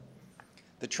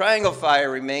The Triangle Fire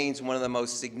remains one of the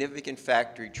most significant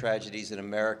factory tragedies in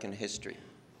American history.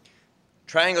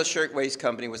 Triangle Shirtwaist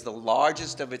Company was the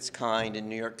largest of its kind in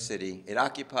New York City. It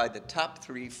occupied the top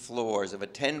 3 floors of a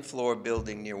 10-floor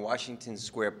building near Washington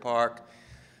Square Park.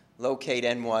 Locate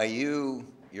NYU,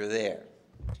 you're there.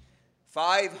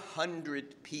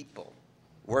 500 people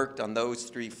worked on those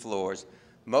 3 floors,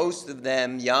 most of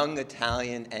them young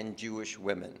Italian and Jewish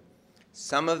women,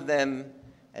 some of them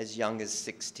as young as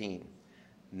 16.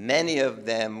 Many of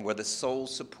them were the sole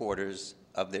supporters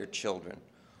of their children.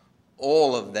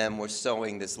 All of them were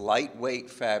sewing this lightweight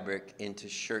fabric into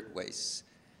shirtwaists.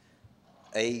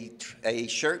 A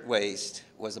shirtwaist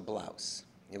was a blouse.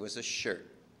 It was a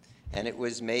shirt. And it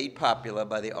was made popular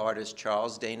by the artist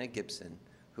Charles Dana Gibson,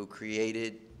 who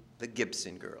created the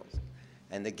Gibson Girls.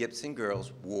 And the Gibson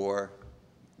Girls wore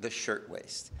the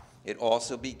shirtwaist. It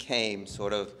also became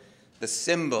sort of the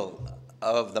symbol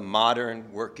of the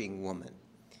modern working woman.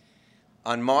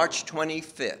 On March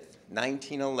 25th,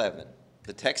 1911,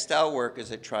 the textile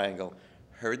workers at Triangle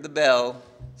heard the bell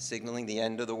signaling the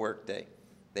end of the workday.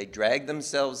 They dragged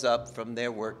themselves up from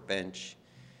their workbench.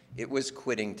 It was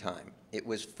quitting time. It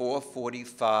was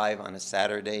 4:45 on a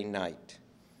Saturday night.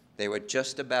 They were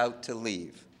just about to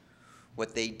leave.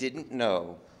 What they didn't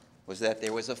know was that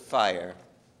there was a fire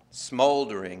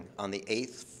smoldering on the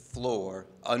 8th floor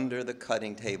under the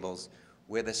cutting tables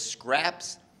where the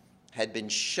scraps had been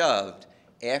shoved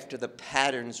after the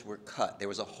patterns were cut. There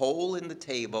was a hole in the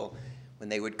table. When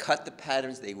they would cut the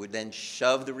patterns, they would then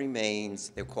shove the remains,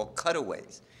 they're called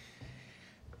cutaways,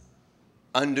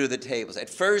 under the tables. At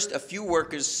first, a few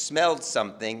workers smelled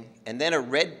something, and then a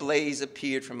red blaze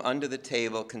appeared from under the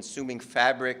table, consuming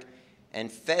fabric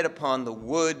and fed upon the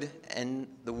wood and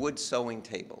the wood sewing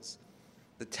tables.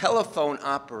 The telephone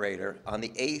operator on the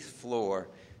 8th floor,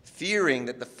 fearing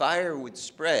that the fire would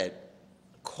spread,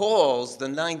 calls the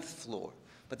 9th floor.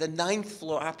 But the 9th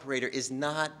floor operator is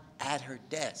not at her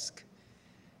desk.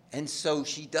 And so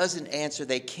she doesn't answer.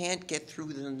 They can't get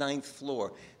through to the 9th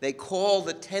floor. They call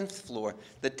the 10th floor.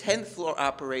 The 10th floor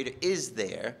operator is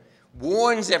there,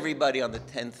 warns everybody on the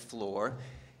 10th floor.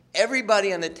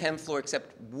 Everybody on the 10th floor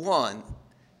except one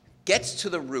gets to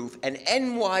the roof, and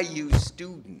NYU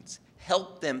students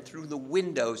help them through the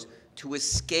windows to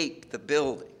escape the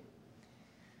building.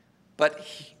 But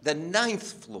the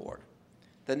 9th floor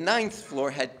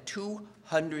had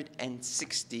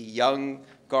 260 young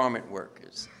garment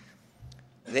workers.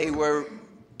 They were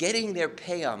getting their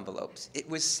pay envelopes. It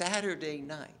was Saturday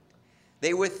night.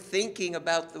 They were thinking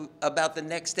about the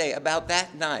next day, about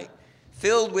that night,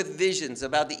 filled with visions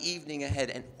about the evening ahead,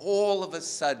 and all of a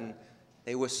sudden,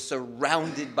 they were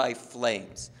surrounded by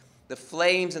flames. The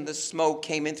flames and the smoke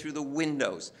came in through the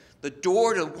windows. The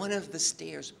door to one of the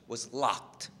stairs was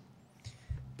locked.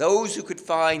 Those who could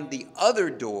find the other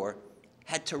door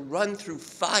had to run through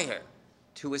fire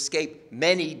to escape.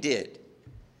 Many did.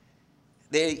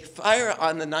 The fire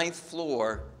on the 9th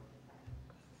floor,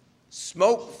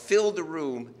 smoke filled the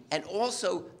room, and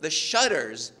also the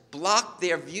shutters blocked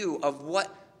their view of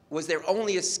what was their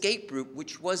only escape route,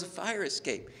 which was a fire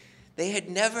escape. They had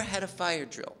never had a fire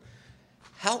drill.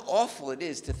 How awful it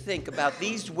is to think about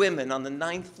these women on the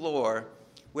 9th floor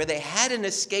where they had an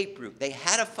escape route, they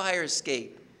had a fire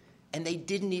escape, and they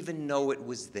didn't even know it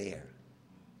was there.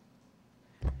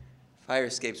 Fire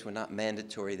escapes were not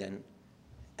mandatory then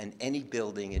in any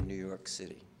building in New York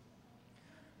City.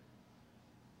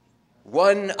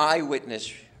 One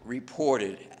eyewitness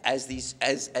reported as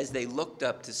they looked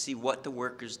up to see what the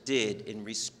workers did in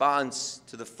response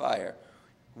to the fire.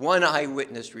 One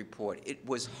eyewitness report, it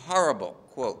was horrible,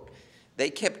 quote, "They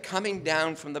kept coming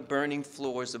down from the burning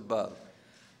floors above.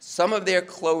 Some of their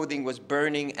clothing was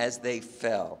burning as they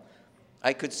fell.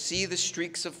 I could see the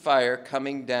streaks of fire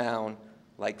coming down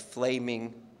like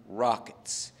flaming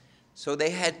rockets." So they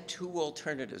had 2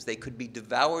 alternatives. They could be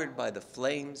devoured by the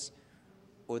flames,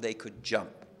 or they could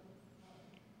jump.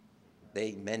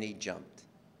 Many jumped.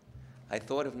 I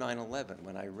thought of 9/11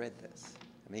 when I read this.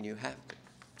 I mean, you have to.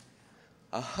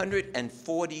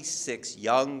 146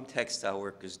 young textile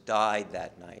workers died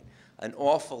that night, an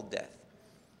awful death,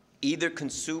 either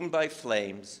consumed by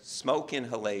flames, smoke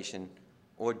inhalation,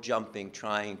 or jumping,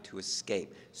 trying to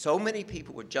escape. So many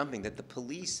people were jumping that the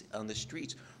police on the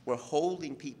streets were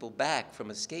holding people back from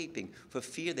escaping for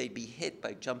fear they'd be hit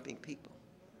by jumping people.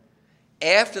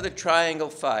 After the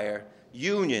Triangle Fire,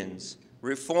 unions,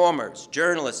 reformers,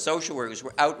 journalists, social workers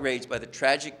were outraged by the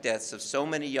tragic deaths of so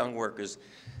many young workers.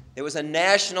 There was a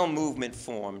national movement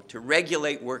formed to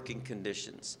regulate working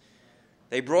conditions.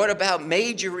 They brought about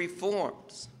major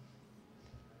reforms.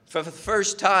 For the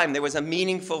first time, there was a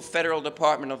meaningful federal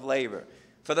Department of Labor.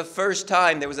 For the first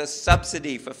time, there was a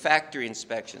subsidy for factory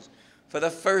inspections. For the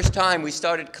first time, we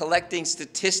started collecting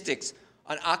statistics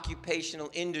on occupational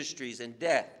industries and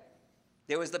death.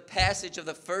 There was the passage of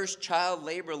the first child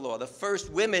labor law, the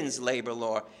first women's labor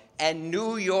law, and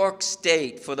New York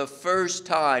State, for the first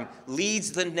time,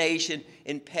 leads the nation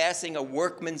in passing a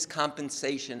Workmen's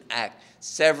Compensation Act.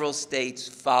 Several states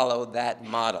followed that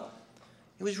model.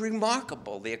 It was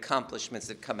remarkable, the accomplishments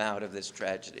that come out of this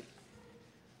tragedy.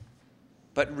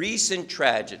 But recent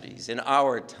tragedies in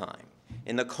our time,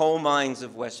 in the coal mines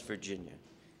of West Virginia,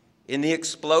 in the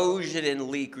explosion and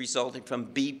leak resulting from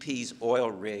BP's oil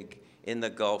rig in the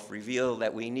Gulf, reveal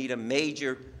that we need a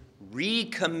major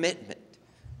recommitment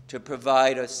to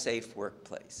provide a safe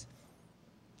workplace.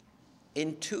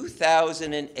 In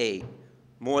 2008,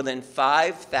 more than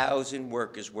 5,000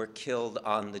 workers were killed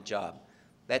on the job.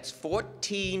 That's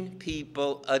 14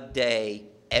 people a day,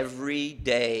 every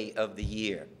day of the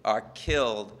year, are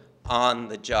killed on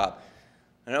the job.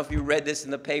 I don't know if you read this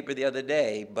in the paper the other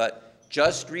day, but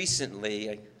just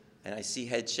recently, and I see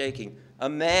heads shaking, a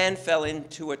man fell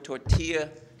into a tortilla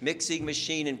mixing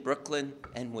machine in Brooklyn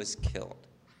and was killed.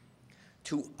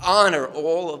 To honor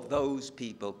all of those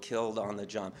people killed on the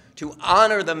job, to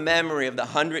honor the memory of the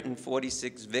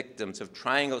 146 victims of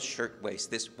Triangle Shirtwaist,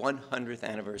 this 100th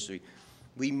anniversary,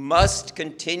 we must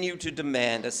continue to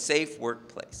demand a safe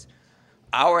workplace.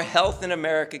 Our Health in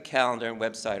America calendar and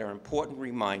website are important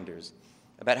reminders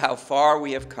about how far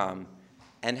we have come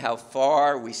and how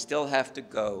far we still have to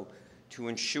go to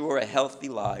ensure a healthy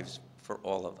lives for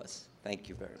all of us. Thank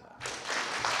you very much.